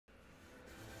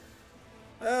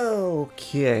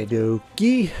Okay,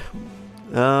 dokie.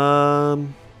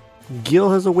 Gil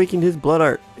has awakened his blood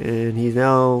art, and he's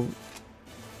now,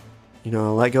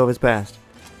 let go of his past.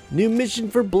 New mission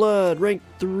for blood, rank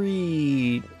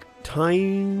 3.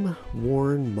 Time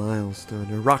worn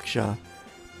milestone, or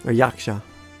Yaksha.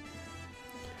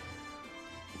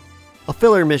 A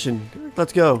filler mission.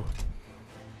 Let's go.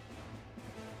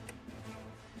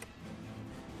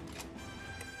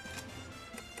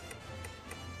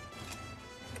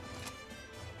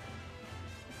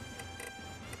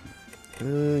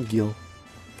 Gil.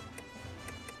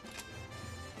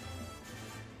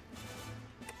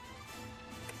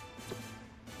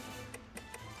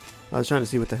 I was trying to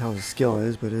see what the hell his skill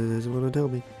is, but it doesn't want to tell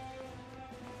me.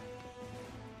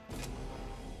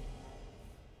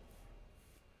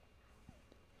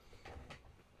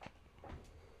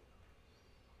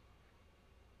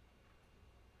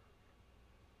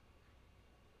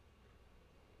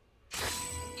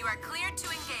 You are cleared to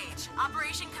engage.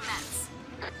 Operation commence.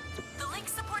 The link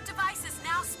support device is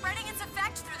now spreading its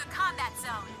effect through the combat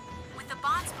zone. With the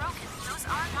bonds broken, those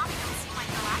Aragami don't seem like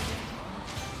they'll activate.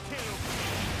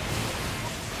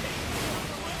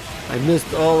 I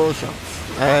missed all those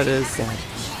shots. That is sad.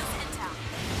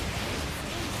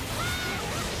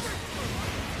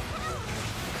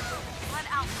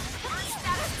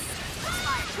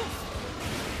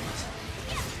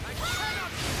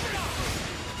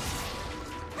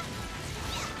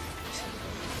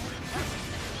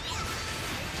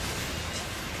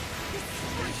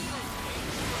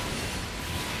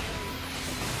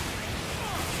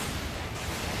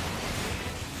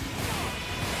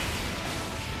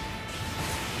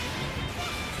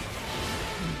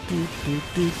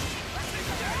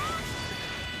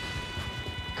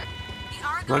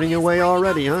 Running away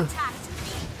already, huh? Hey,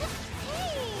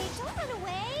 don't run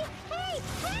away. Hey,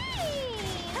 hey!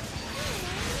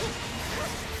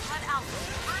 Blood Alpha,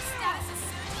 first status is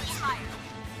soon to expire.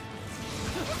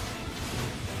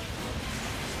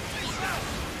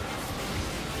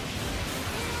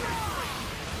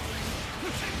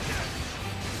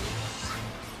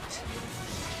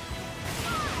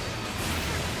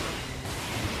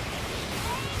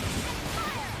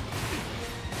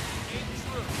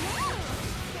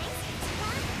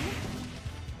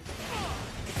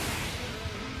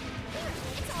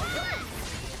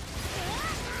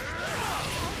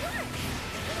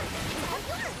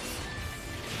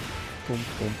 Boom,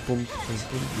 boom, boom, boom,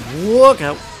 boom. Look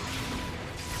out!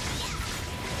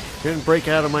 Couldn't break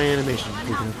out of my animation. First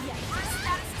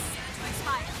status is soon to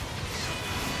expire.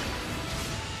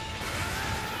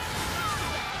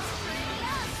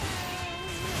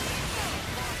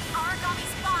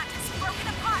 Aragami's bond is broken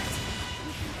apart.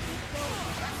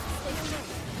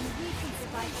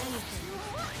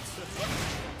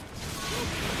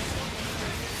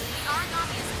 The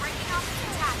Aragami is breaking off its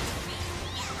attack to me.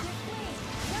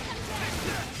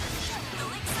 The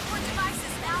link support device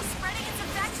is now spreading its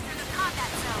effect through the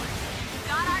combat zone.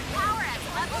 Got our power at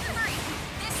level 3.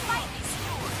 This fight is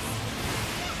yours.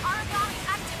 Aragami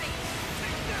activated.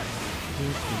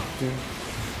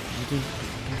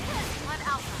 Blood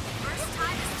Alpha, first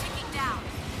time is ticking down.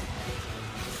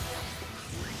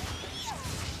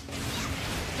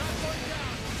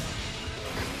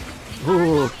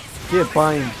 Ooh, get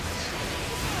bind.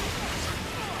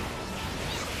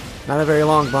 Not a very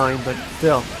long bind, but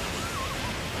still.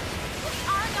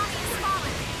 Aragami is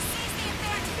fallen. Seize the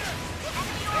advantage.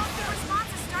 Enemy orbital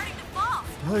response is starting to fall.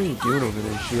 What are you doing over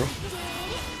there, Shield?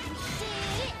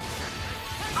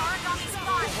 Aragami's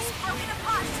bond is broken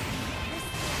apart.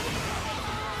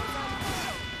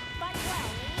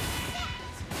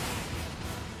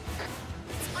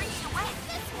 It's breaking away.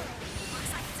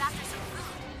 Looks like it's after some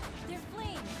food. They're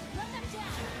fleeing. Run them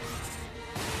down.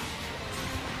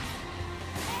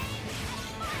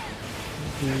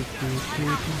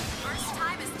 First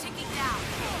time is ticking down.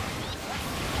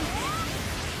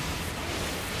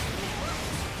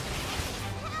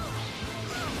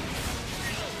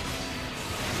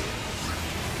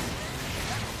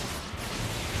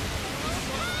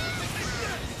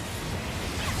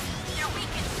 They're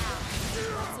weakened now.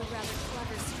 That's a rather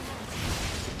clever strategy.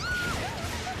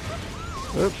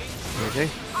 Oop. Okay.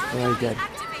 Oh, he's dead.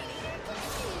 Activating.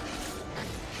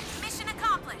 Mission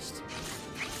accomplished.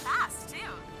 Pretty fast, too.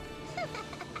 That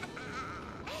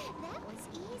was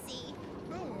easy.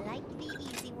 I like the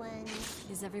easy ones.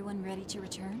 Is everyone ready to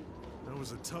return? That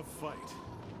was a tough fight.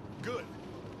 Good,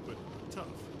 but tough.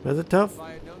 Was it tough? If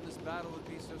I had known this battle would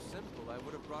be so simple, I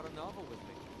would have brought a novel with me.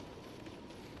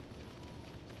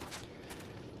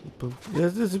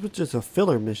 This is just a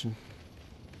filler mission.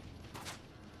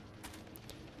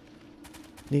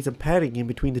 Need some padding in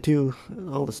between the two,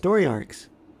 all the story arcs.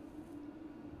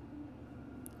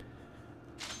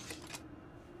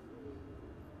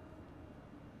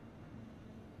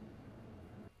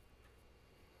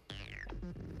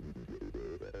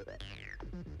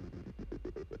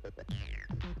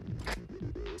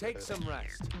 Take some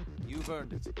rest. You've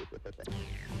earned it.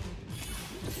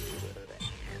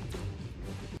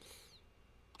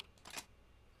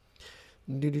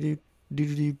 Do do do do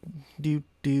do do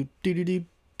do do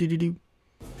do do do.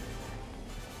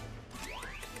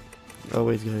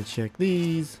 Always gotta check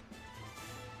these.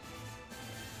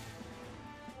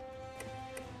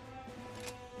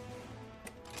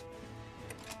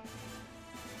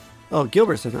 Oh,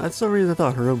 Gilbert said that. That's some reason I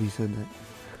thought Hiromi said that.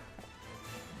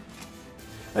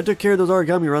 I took care of those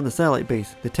Aragami around the satellite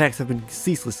base. The attacks have been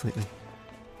ceaseless lately.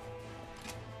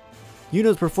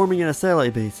 Yuno's performing at a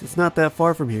satellite base. It's not that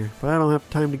far from here, but I don't have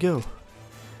time to go.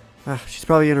 She's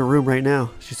probably in her room right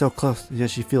now. She's so close, and yet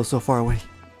she feels so far away.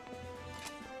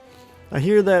 I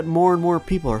hear that more and more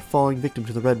people are falling victim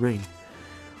to the red rain.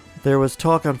 There was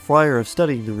talk on Fryer of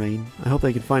studying the rain. I hope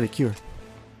they can find a cure.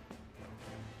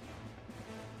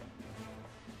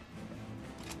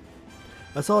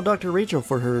 I saw Dr. Rachel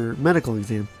for her medical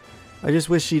exam. I just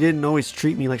wish she didn't always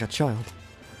treat me like a child.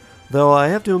 Though I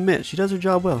have to admit, she does her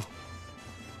job well.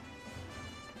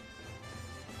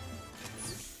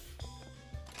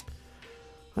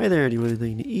 Hi there, do you want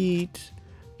anything to eat?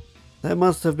 That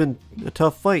must have been a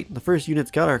tough fight. The first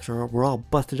unit's God Arcs were all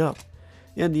busted up.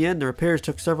 In the end, the repairs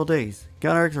took several days.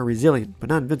 God Arcs are resilient, but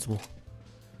not invincible.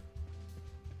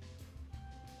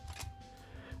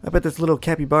 I bet this little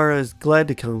capybara is glad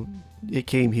to come. It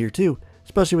came here too,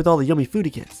 especially with all the yummy food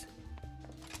it gets.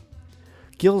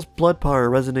 Gil's blood power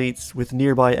resonates with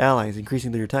nearby allies,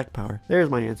 increasing their attack power.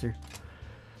 There's my answer.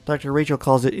 Dr. Rachel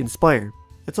calls it Inspire.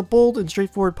 It's a bold and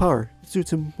straightforward power. It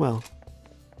suits him well.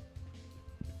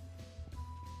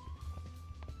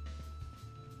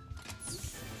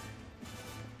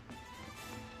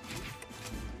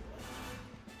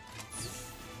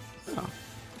 Oh.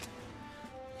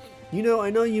 You know, I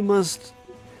know you must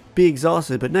be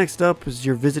exhausted, but next up is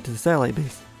your visit to the satellite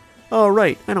base. Oh,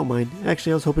 right, I don't mind.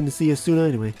 Actually, I was hoping to see you soon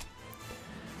anyway.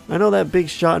 I know that big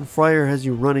shot and Fryer has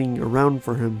you running around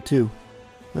for him, too.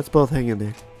 Let's both hang in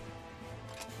there.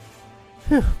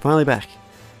 Phew, finally back.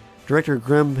 Director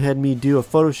Grem had me do a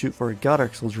photo shoot for a God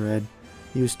Arc soldier ad.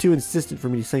 He was too insistent for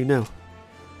me to say no.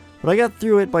 But I got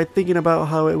through it by thinking about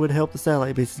how it would help the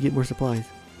satellite bases get more supplies.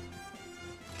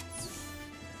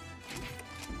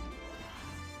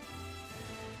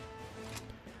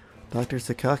 Dr.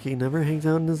 Sakaki never hangs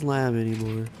out in his lab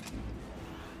anymore.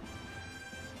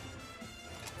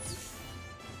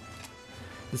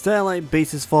 The satellite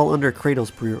bases fall under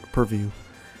Kratos' purview.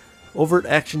 Overt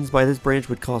actions by this branch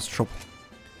would cause trouble.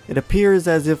 It appears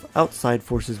as if outside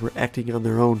forces were acting on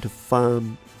their own to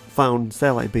found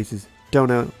satellite bases.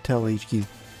 Don't tell HQ.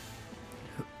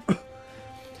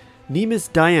 Nemus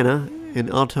Diana, an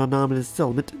autonomous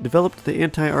settlement, developed the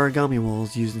anti-Aragami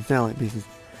walls used in satellite bases.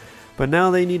 But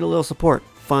now they need a little support,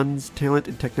 funds, talent,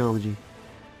 and technology.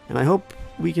 And I hope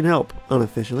we can help,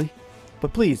 unofficially.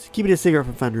 But please, keep it a secret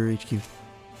from Founder HQ.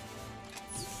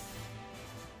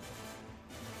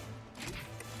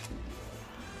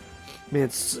 Man,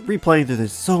 replaying through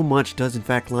this, so much does in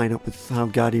fact line up with how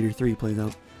God Eater 3 plays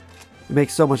out. It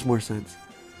makes so much more sense.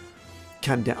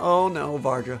 Oh no,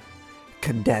 Vardra.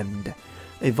 Condemned.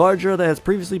 A Vardra that has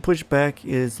previously pushed back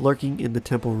is lurking in the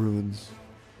temple ruins.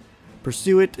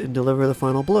 Pursue it and deliver the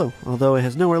final blow. Although it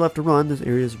has nowhere left to run, this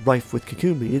area is rife with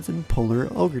cocoon maids and polar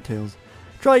ogre tails.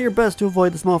 Try your best to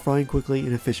avoid the small fry and quickly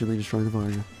and efficiently destroy the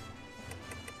Vardra.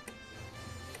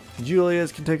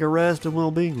 Julius can take a rest and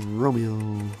well-being.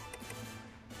 Romeo.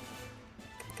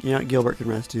 Yeah, Gilbert can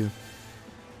rest too.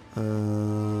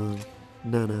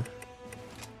 Nana.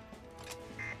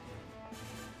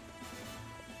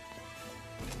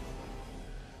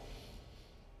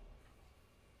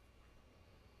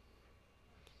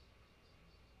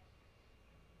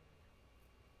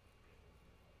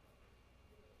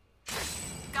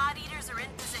 God Eaters are in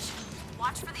position.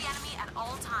 Watch for the enemy at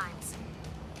all times.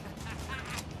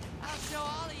 I'll show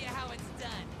all of you how it's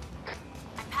done.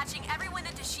 I'm patching everyone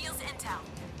into Shield's intel.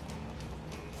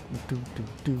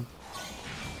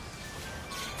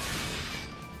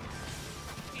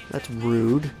 That's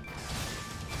rude.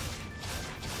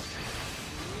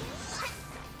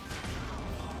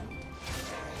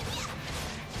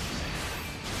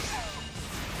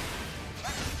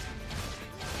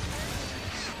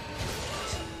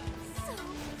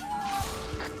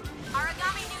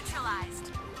 Aragami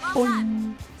neutralized. Well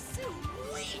done.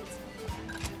 Sweet!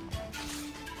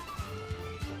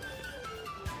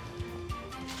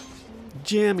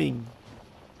 jamming.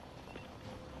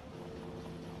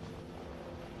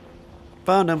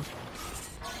 Found him.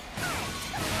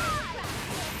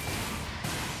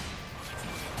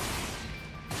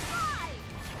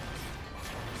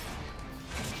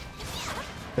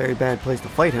 Very bad place to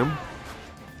fight him.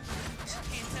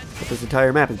 But this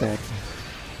entire map is bad.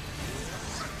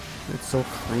 It's so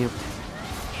cramped.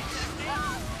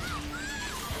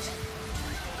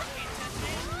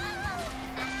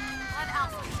 Blood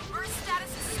Alpha, burst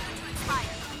status is soon to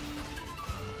expire.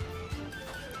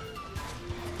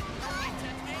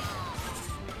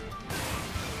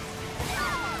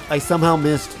 I somehow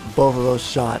missed both of those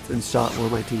shots and shot one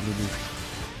of my team members.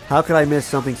 How could I miss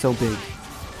something so big?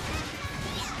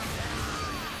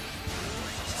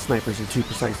 Snipers are too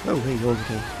precise. Oh, hey,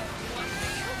 overkill.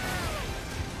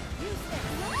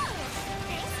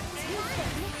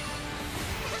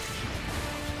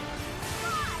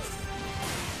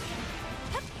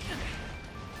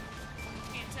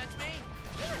 Can't touch me.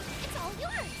 It's all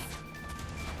yours.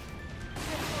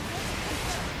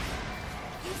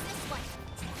 Use this one.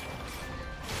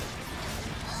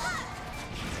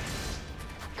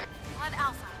 Blood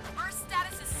Alpha, burst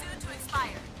status is soon to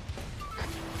expire.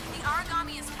 The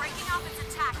Aragami is breaking off its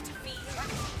attack to feed.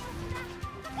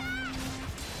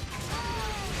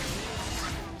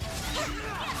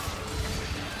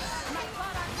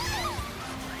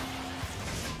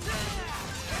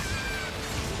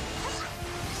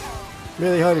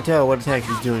 Really hard to tell what attack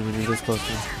he's doing when you're this close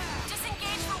to him.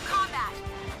 Disengage from combat.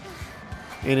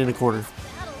 And in a corner.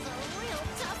 Battle's a real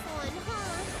tough one,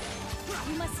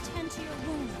 huh? You must tend to your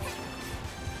wounds.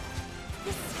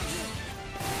 This is for you.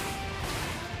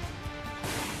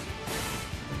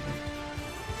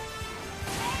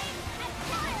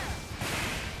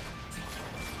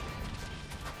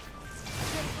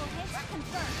 Critical hit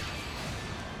confirmed.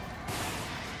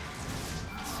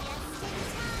 Just in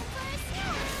time for a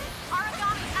snap.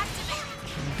 Aragami activated.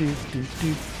 Do.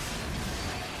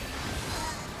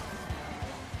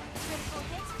 Critical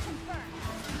hit confirmed.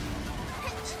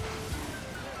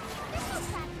 This'll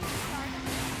trap you,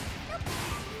 Aragami.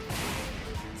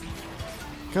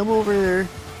 Come over there.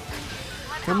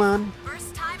 Blood Come Alpha, on.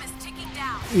 burst time is ticking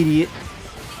down. Idiot. The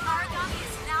Aragami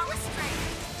is now restrained.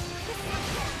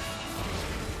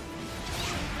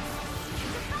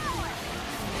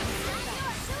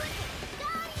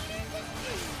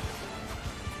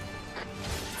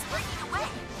 It's breaking away.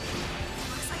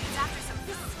 Looks like it's after some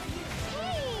food.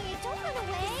 Hey, don't run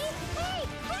away. Hey,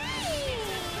 hey!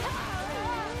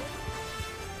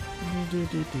 Do.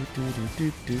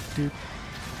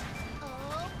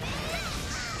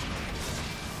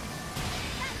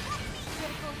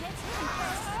 Critical hit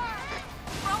confirmed.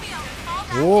 Romeo, fall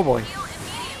back Oh, and boy. heal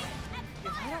immediately.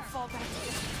 If I don't fall back to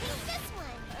this, Take this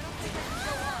one. I don't think I can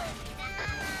go on.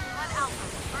 Blood Alpha,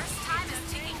 burst time is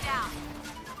ticking down.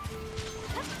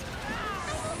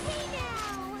 I'm okay now.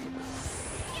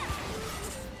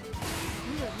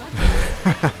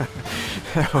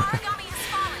 Aragami is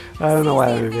falling. I don't know why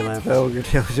Seize that the made me laugh. advantage. That ogre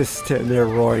tail was just sitting there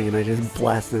roaring and I just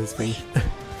blasted his face. The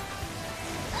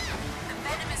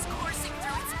venom is coursing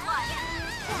through its blood.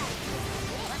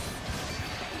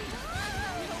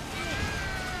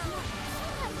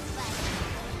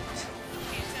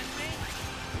 Can't touch me.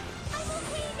 I'm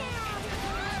okay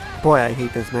now. Boy, I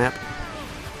hate this map.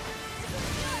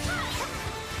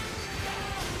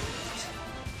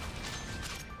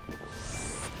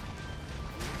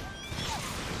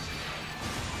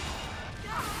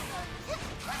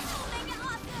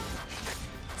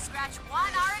 Scratch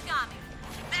one Aragami.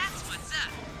 That's what's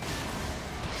up.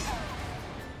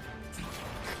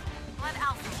 Blood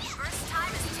Alpha, burst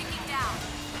time is ticking down.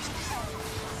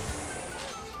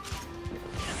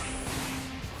 Can't touch me.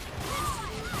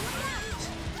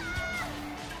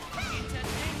 Can't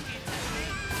touch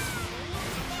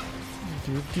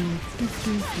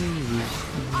me.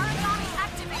 Aragami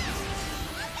activated.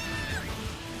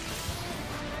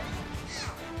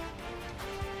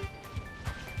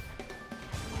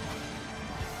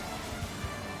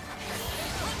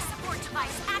 Link support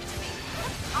device activated.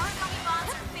 Aragami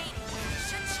bonds are fading.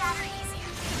 Should shatter easier.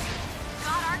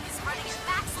 God Arc is running at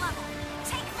max level.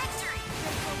 Take victory.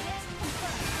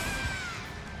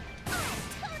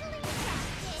 Totally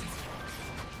attacked it.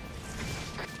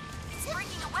 It's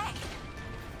breaking away.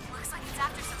 Looks like it's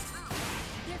after some food.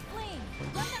 They're fleeing.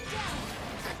 Let them down.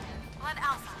 Blood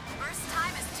Alpha, burst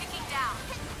time is ticking down.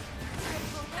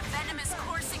 The venom is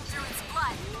coursing through its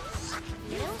blood.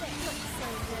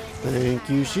 Thank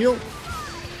you, shield.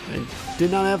 I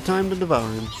did not have time to devour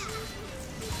him.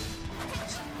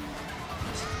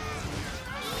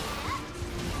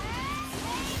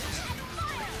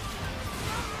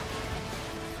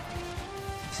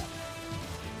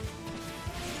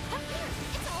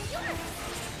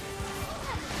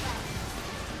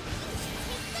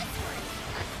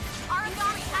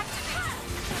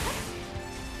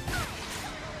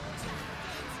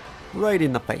 Right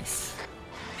in the face.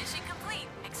 Mission complete.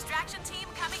 Extraction team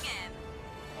coming in.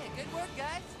 Hey, good work,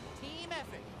 guys. Team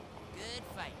effort. Good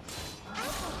fight. I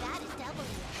call that a W,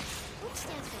 which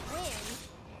stands for win,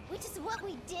 which is what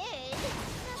we did.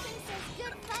 Nothing says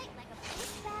good fight like a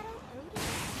post-battle odor.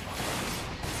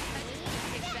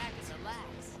 Kick back and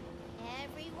relax.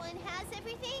 Everyone has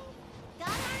everything? Got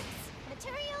arts,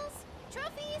 materials,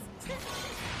 trophies?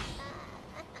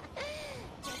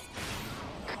 Just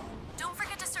Don't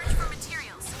forget to search for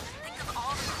materials. Think of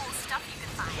all the cool stuff you can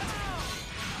find.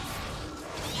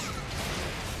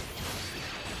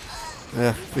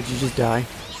 Ugh, would you just die?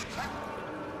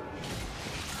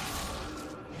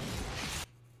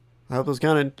 I hope those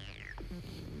counted.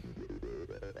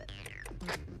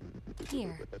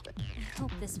 Here. I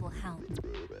hope this will help.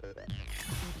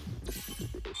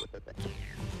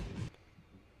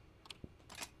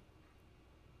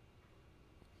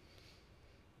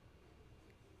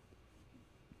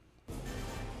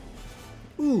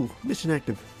 Ooh, mission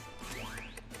active.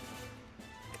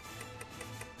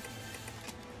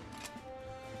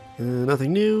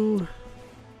 Nothing new.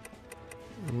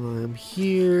 While I'm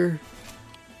here.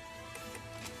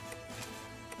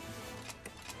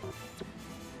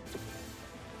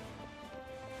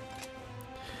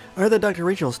 I heard that Dr.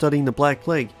 Rachel is studying the Black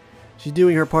Plague. She's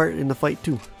doing her part in the fight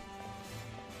too.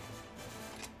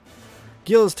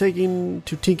 Gil is taking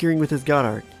to tinkering with his god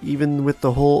art, even with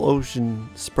the whole ocean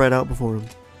spread out before him.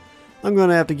 I'm going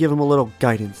to have to give him a little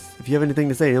guidance. If you have anything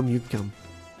to say to him, you can come.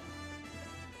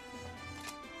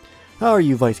 How are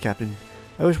you, Vice Captain?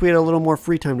 I wish we had a little more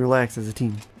free time to relax as a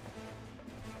team.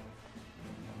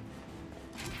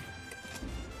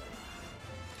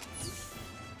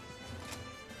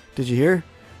 Did you hear?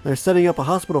 They're setting up a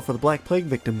hospital for the Black Plague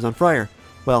victims on Friar.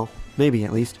 Well, maybe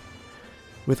at least.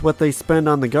 With what they spend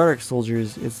on the Garrick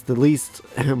soldiers, it's the least.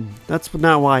 That's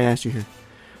not why I asked you here.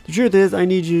 The truth is, I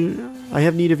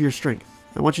have need of your strength.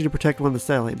 I want you to protect one of the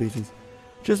satellite bases.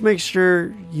 Just make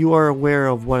sure you are aware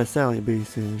of what a satellite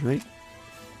base is, right?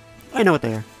 I know what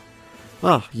they are.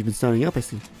 Oh, you've been studying up, I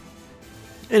see.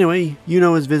 Anyway,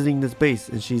 Yuno is visiting this base,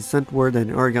 and she's sent word that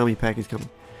an Aragami pack is coming.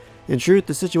 In truth,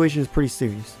 the situation is pretty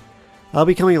serious. I'll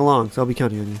be coming along, so I'll be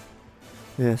counting on you.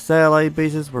 The satellite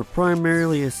bases were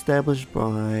primarily established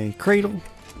by Cradle,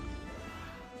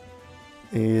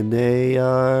 and they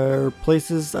are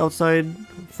places outside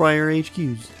Friar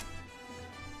HQs.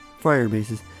 Friar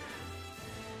bases.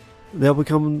 They'll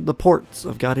become the ports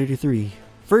of God 83.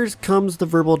 First comes the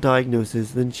verbal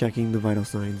diagnosis, then checking the vital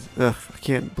signs. Ugh, I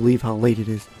can't believe how late it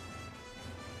is.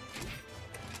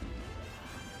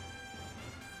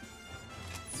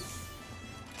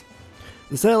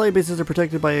 The satellite bases are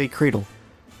protected by a cradle.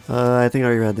 I think I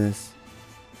already read this.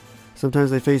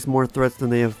 Sometimes they face more threats than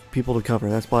they have people to cover.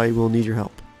 That's why we'll need your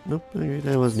help. Nope, okay,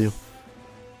 that was new.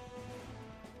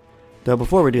 Now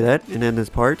before we do that, and end this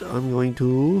part, I'm going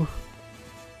to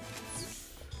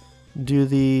do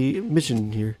the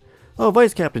mission here. Oh,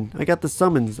 Vice Captain, I got the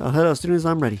summons. I'll head out as soon as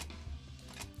I'm ready.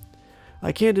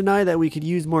 I can't deny that we could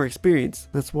use more experience.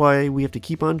 That's why we have to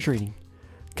keep on training.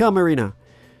 Come, Marina.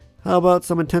 How about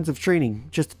some intensive training,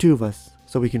 just the two of us,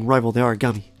 so we can rival the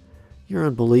Aragami? You're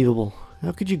unbelievable.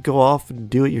 How could you go off and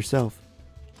do it yourself?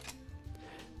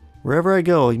 Wherever I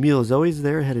go, Emil is always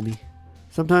there ahead of me.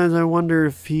 Sometimes I wonder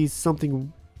if he's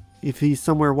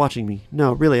somewhere watching me.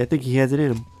 No, really, I think he has it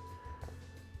in him.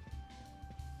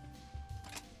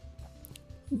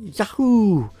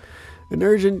 Yahoo! An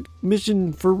urgent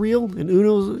mission for real? And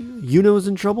Yuno's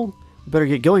in trouble? Better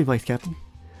get going, Vice Captain.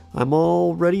 I've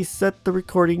already set the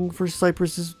recording for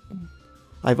Cypress's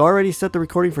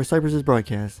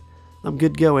broadcast. I'm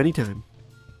good to go anytime.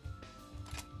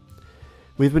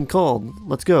 We've been called.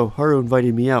 Let's go. Haru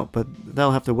invited me out, but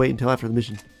that'll have to wait until after the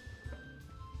mission.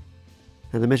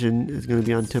 And the mission is going to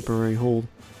be on temporary hold.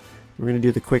 We're going to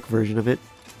do the quick version of it.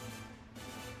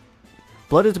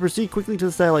 Blood is to proceed quickly to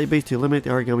the satellite base to eliminate the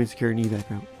Aragami security evac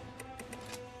route.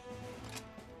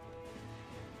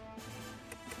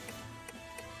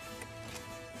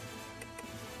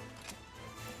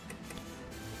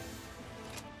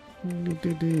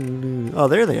 Oh,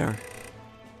 there they are.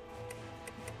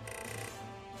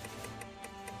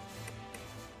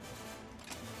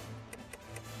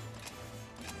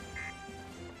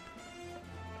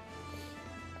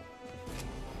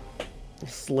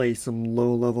 Slay some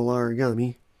low-level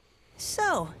Aragami.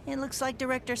 So, it looks like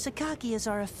Director Sakaki is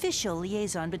our official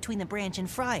liaison between the branch and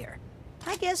Friar.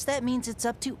 I guess that means it's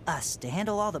up to us to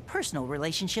handle all the personal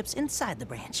relationships inside the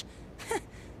branch.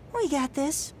 We got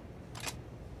this.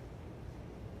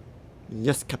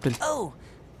 Yes, Captain. Oh,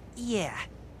 yeah.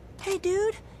 Hey,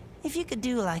 dude, if you could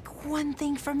do, like, one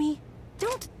thing for me.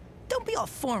 Don't don't be all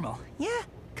formal, yeah?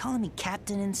 Calling me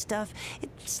captain and stuff, it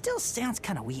still sounds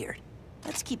kind of weird.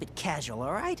 Let's keep it casual,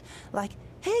 all right? Like,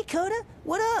 hey, Kota,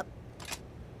 what up?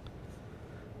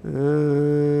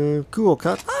 Cool,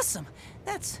 cut. Awesome.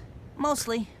 That's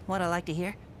mostly what I like to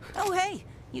hear. Oh, hey,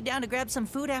 you down to grab some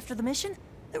food after the mission?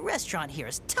 The restaurant here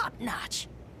is top-notch.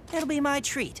 It'll be my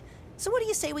treat. So what do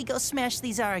you say we go smash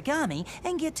these Aragami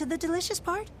and get to the delicious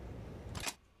part?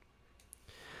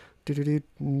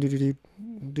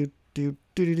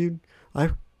 I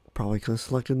probably could have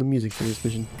selected the music for this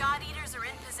mission. God Eaters are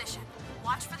in position.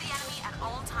 Watch for the enemy at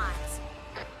all times.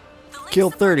 The link Kill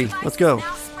support 30. device Let's go. is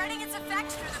now spreading its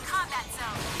effect through the combat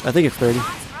zone. I think it's 30.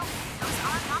 Bonds broken. Those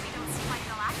Aragami don't seem like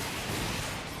they'll activate.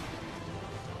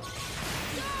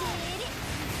 Did it.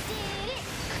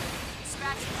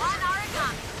 Scratch one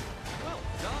Aragami. Well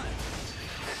done.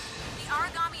 The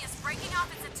Aragami is breaking off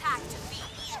its attack to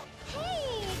feed.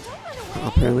 Hey, don't run away.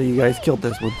 Apparently you guys killed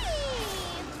this one.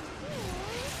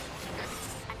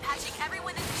 I'm patching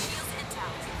everyone into Shield's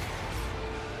intel.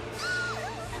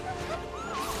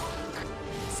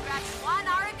 Scratch one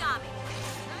Aragami.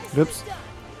 Oops.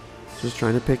 Just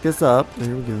trying to pick this up.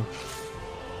 There we go.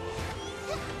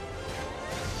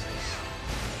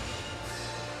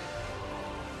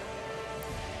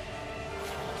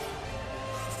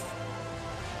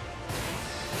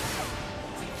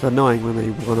 It's annoying when they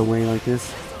run away like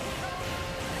this.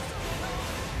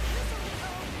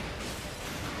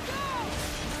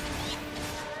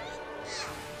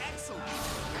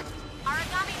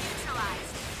 Aragami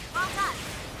neutralized. Well done.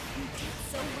 You did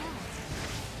so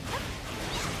well.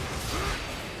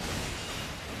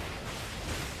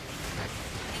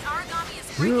 The Aragami is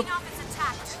breaking off its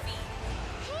attack to feed.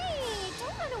 Hey,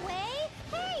 don't run away.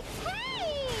 Hey, hey.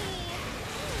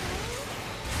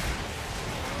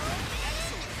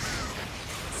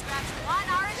 Scratch one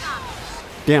Aragami.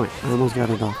 Damn it, I almost got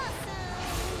it off.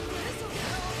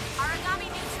 Aragami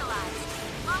neutralized.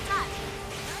 Well done.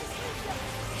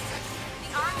 The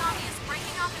Aragami is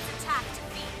breaking off its attack to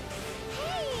feed.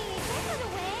 Hey, don't run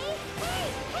away. Hey,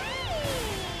 hey.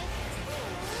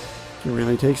 Can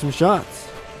really take some shots.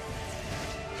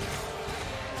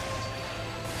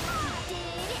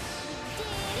 Did it.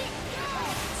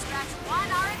 Scratch one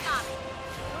Aragami.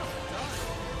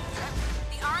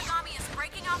 The Aragami is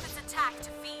breaking off its attack to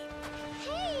feed.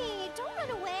 Hey, don't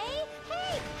run away.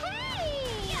 Hey,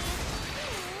 hey.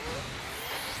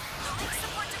 The link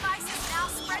support device is now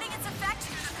spreading its effect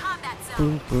through the combat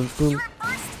Boom, zone. boom, boom. You're at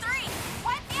burst 3.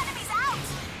 Wipe the enemies out.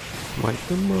 Wipe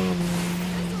them all.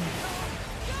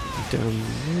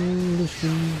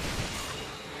 Demolition.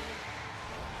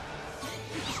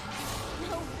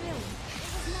 No, really.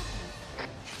 It was nothing.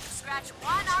 Scratch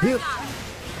one Yep. Aragami.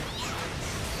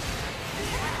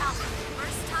 Alpha,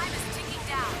 burst time is ticking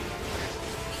down.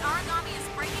 The Aragami is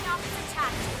breaking off its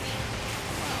attack to feed.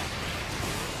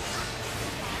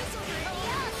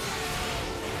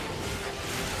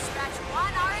 Scratch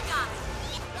one Aragami.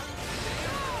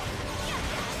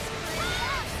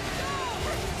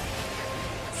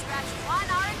 Scratch one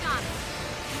Aragami.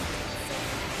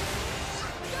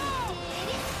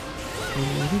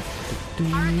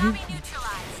 Aragami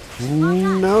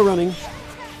neutralized. No running. The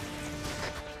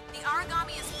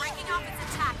Aragami is breaking off its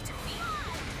attack to feed.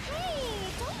 Hey,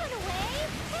 don't run away.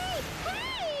 Hey,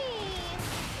 hey.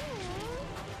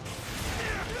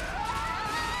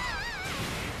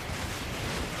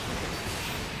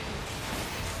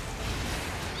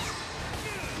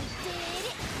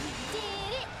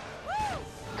 Did it. Woo.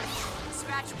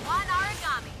 Scratch one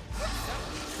Aragami.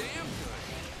 Damn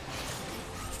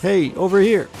good. Hey, over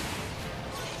here.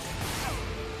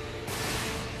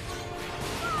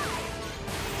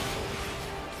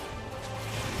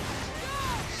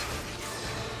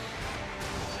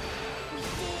 We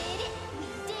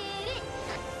did it.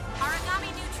 Aragami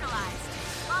neutralized.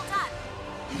 Well done.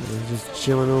 They're just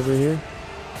chilling over here.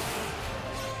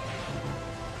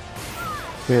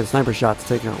 Man, sniper shots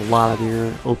taking a lot of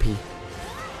your OP. We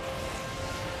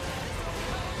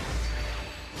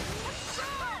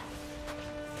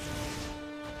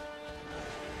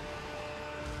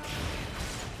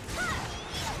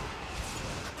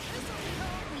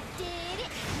did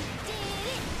it.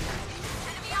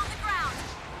 Enemy on the ground.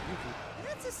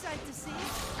 That's a sight to see.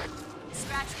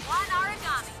 Scratch one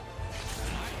Aragami.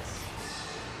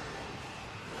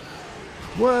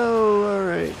 Whoa,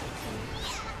 alright.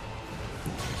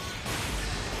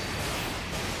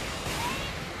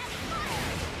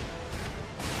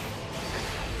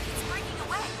 It's breaking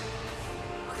away.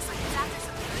 Looks like it's after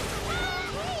some food.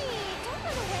 Hey, don't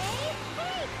run away.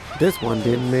 Hey, This one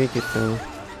didn't make it though.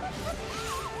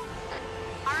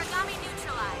 Aragami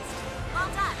neutralized. Well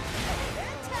done.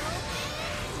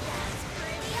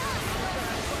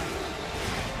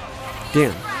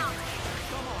 Damn.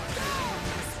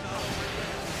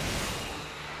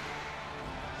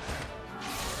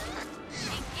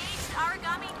 Engaged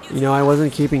Aragami neutral. You know, I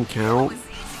wasn't keeping count. Was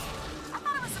easy. I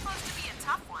thought it was supposed to be a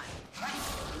tough one.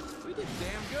 We did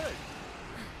damn good.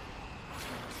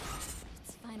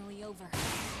 It's finally over.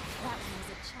 That one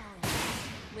was a challenge.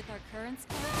 With our current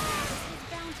score, this is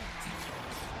bound to happen.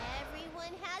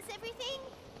 Everyone has everything?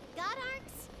 God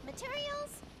arcs,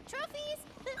 materials, trophies?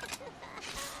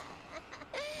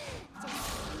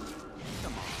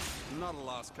 Come on. Not a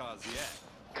lost cause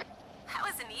yet. That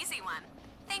was an easy one.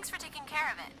 Thanks for taking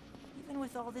care of it. Even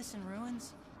with all this in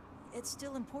ruins, it's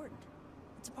still important.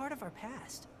 It's a part of our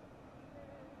past.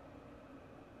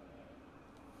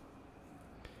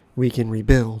 We can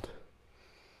rebuild.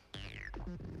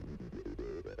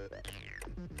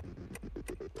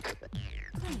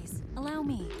 Please, allow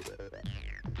me.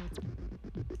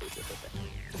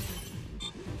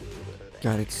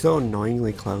 God, it's so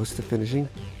annoyingly close to finishing.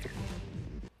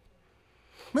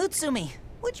 Mutsumi,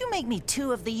 would you make me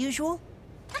 2 of the usual?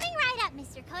 Coming right up,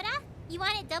 Mr. Kota. You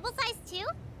want it double-sized too?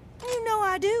 You know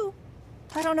I do.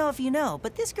 I don't know if you know,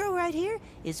 but this girl right here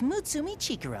is Mutsumi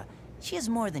Chikara. She is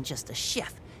more than just a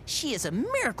chef. She is a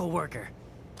miracle worker.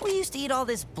 We used to eat all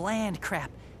this bland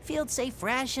crap. Field-safe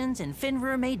rations and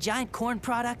Finver-made giant corn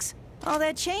products. All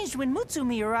that changed when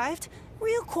Mutsumi arrived.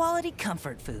 Real quality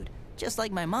comfort food. Just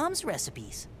like my mom's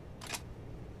recipes.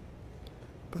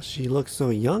 But she looks so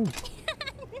young.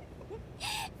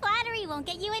 Flattery won't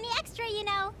get you any extra, you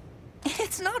know.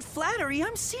 It's not flattery,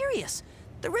 I'm serious.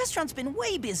 The restaurant's been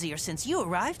way busier since you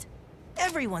arrived.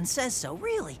 Everyone says so,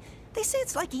 really. They say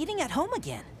it's like eating at home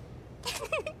again.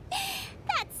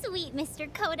 That's sweet,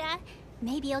 Mr. Kota.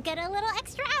 Maybe you'll get a little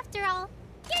extra after all.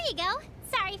 Here you go.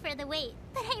 Sorry for the wait,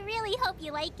 but I really hope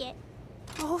you like it.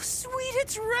 Oh, sweet,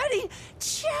 it's ready!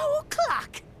 Chow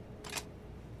o'clock!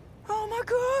 Oh my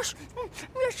gosh!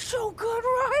 It's so good,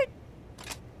 right?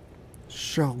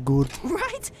 So good.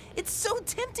 Right? It's so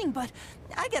tempting, but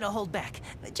I gotta hold back.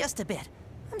 Just a bit.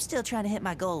 I'm still trying to hit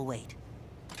my goal weight.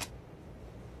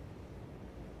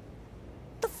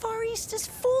 The Far East is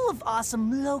full of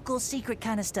awesome local secret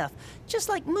kind of stuff, just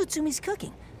like Mutsumi's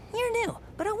cooking. You're new,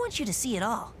 but I want you to see it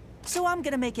all. So I'm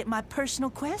gonna make it my personal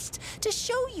quest to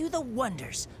show you the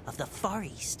wonders of the Far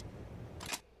East.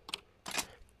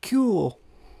 Cool.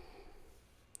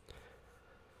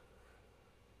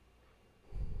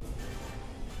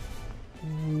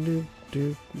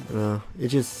 It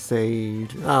just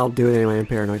saved. I'll do it anyway, I'm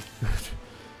paranoid.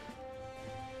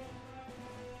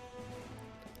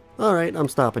 Alright, I'm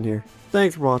stopping here.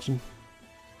 Thanks for watching.